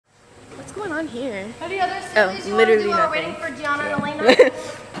on here? Any other series you literally want to do while nothing. waiting for Gianna and Elena?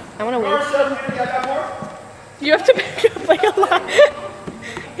 I want to wait. You have to back up like a lot.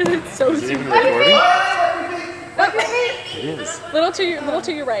 Because it's so Is it even recording? It is. Little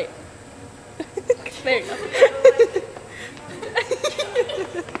to your right. There you go.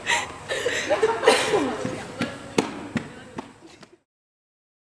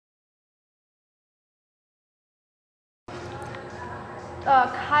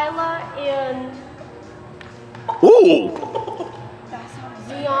 Kyla and Ooh!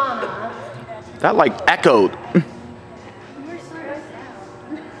 Gianna. That like echoed.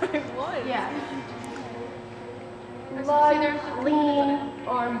 Yeah. Lunge, lean,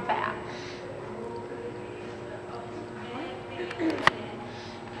 arm back.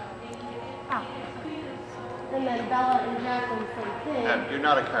 And then Bella and Jacqueline, same thing. You're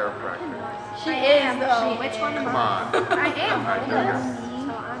not a chiropractor. She is, though. Which one am Come I? on. I am. Alright, here we go.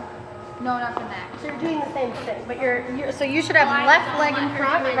 No, not the neck. So you're doing the same thing, but so you should have left leg in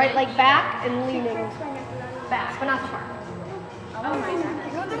front, right leg back, and leaning back, but not too far.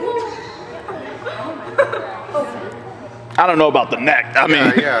 Open. I don't know about the neck. I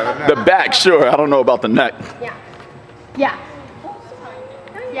mean, yeah, the back, sure. I don't know about the neck. Yeah. Yeah.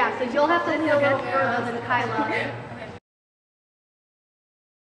 Yeah, so you'll have to lean a little further than Kyla.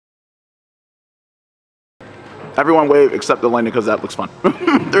 Everyone wave except Elena because that looks fun.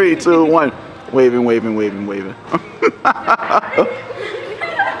 3, 2, 1. Waving, waving, waving, waving.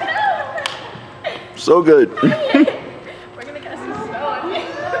 So good. We're gonna get some stone.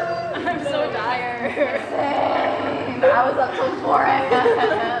 I'm so tired. I was up till 4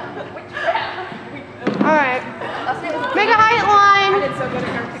 a.m. Alright. Make a height line. I did so good at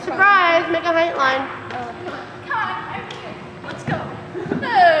her. Surprise, make a height line. Let's go.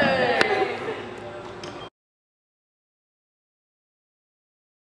 Hey.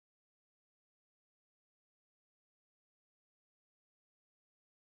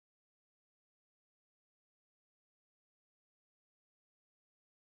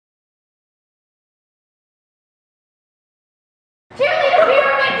 Cheerleader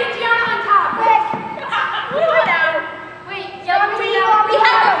pyramid, get Gianna on top. Quick. We're down. Wait, yeah, we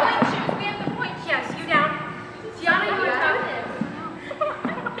have the point shoes. We have the point. Yes, you down. Gianna, you on top.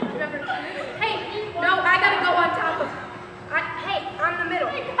 Hey, no, I gotta go on top of. Hey, I'm the middle. I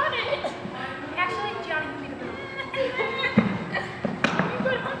got it. Actually, Gianna, you be the middle. You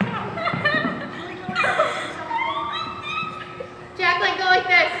put it on top. Jacqueline, go like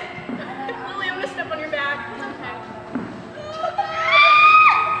this. Lily, I'm gonna step on your back.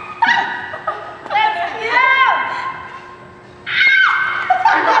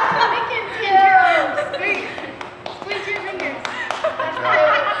 Okay. Squeeze your fingers. That's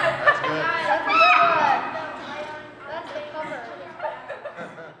good. That's a good one. That's the cover.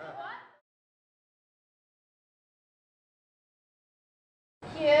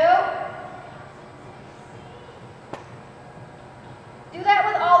 Cute. Do that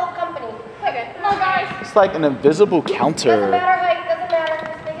with all of company. Okay. Come on, guys. It's like an invisible Doesn't counter. matter height, doesn't matter.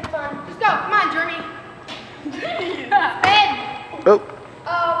 Just make it fun. Just go. Come on, Jeremy. Spin. Oh,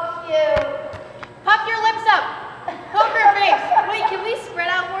 Oh, cute. Puff your lips up. Poker face. Wait, can we spread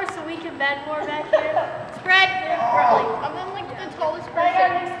out more so we can bend more back here? Spread. I'm in like the tallest Now you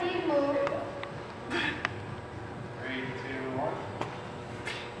gotta person. make Steve move. 3, 2, 1.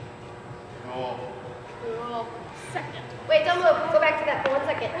 Cool. Second. Wait, don't move. Go back to that for 1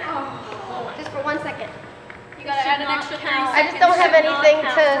 second. Just for 1 second. You gotta add an extra 30 seconds. I just don't have anything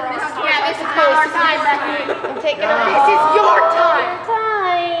to. Yeah, this is our time back here. I'm taking Yeah. This is your time.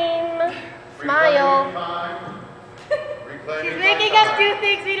 Smile. Reclaiming Making my us time. do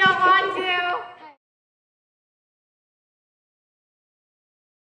things we don't want to.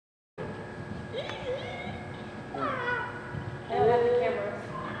 I don't have the camera.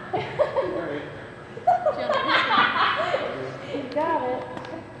 You got it.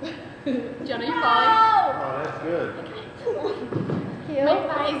 Jenna, you falling? Oh, that's good. Cute.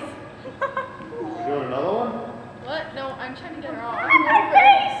 Nice. You doing another one? What? No, I'm trying to get her off.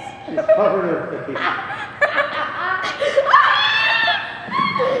 She's covered her face.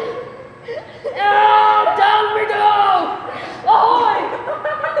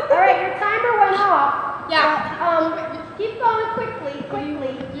 Alright, your timer went off. Yeah. Keep going quickly.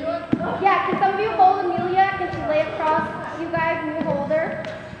 Yeah, can some of you hold Amelia? Can she lay across you guys and you hold her?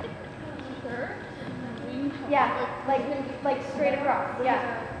 Yeah, like straight across. Yeah.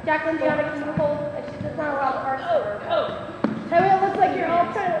 Jacqueline, Gianna, can you hold? She's just not allowed to arch her. That way it looks like you're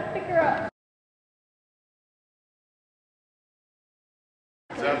all trying to pick her up.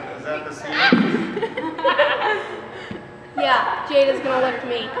 Is that the scene? Yeah. Jada's gonna lift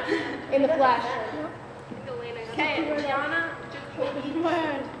me in the flesh. Okay, Gianna.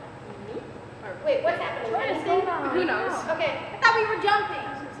 Wait, what's happening? Who knows? Okay. I thought we were jumping.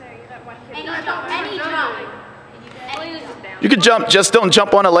 Any jump. You can jump, just don't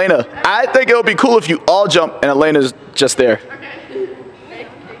jump on Elena. I think it would be cool if you all jump and Elena's just there. Wait,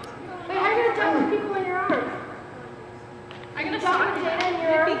 how are you gonna jump with people in your arms? I'm gonna Jump stop. with Jada in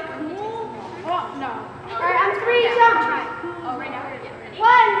your arms. Oh, no. Alright, on 3, jump. Oh, right now. Ready?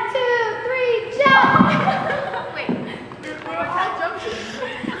 1, 2, 3, jump. Wait.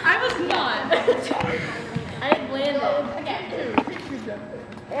 I was not. I landed. Okay.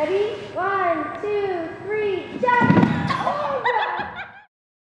 Ready? 1, 2, 3, jump. Oh, God.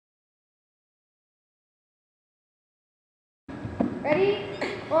 Ready?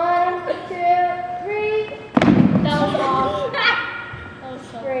 1, 2, 3. That was long. That was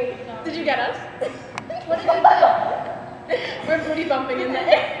so great. Did you get us? What did we do? We're booty bumping in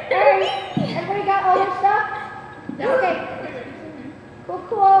there. Alright, everybody got all their stuff? Okay.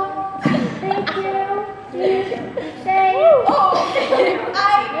 Cool. Thank you. Stay.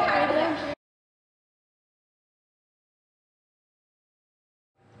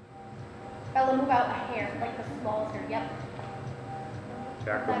 Ella, move out a hair, like the smallest hair. Yep.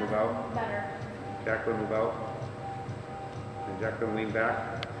 Jacqueline, move out. Better. Jacqueline, move out. And Jacqueline, lean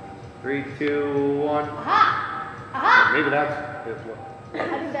back. 3, 2, 1. Aha! Maybe that's it. I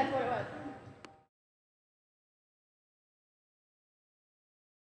think that's what it was.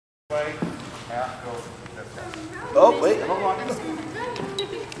 Half go. Oh, wait, hold on.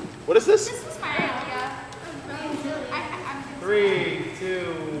 What is this? This was my idea. 3,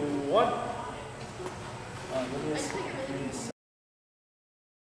 2, 1.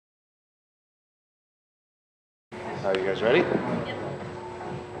 Are you guys ready? Yep.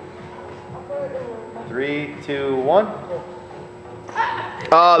 3, 2, 1.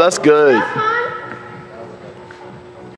 Oh, that's good. That's mine.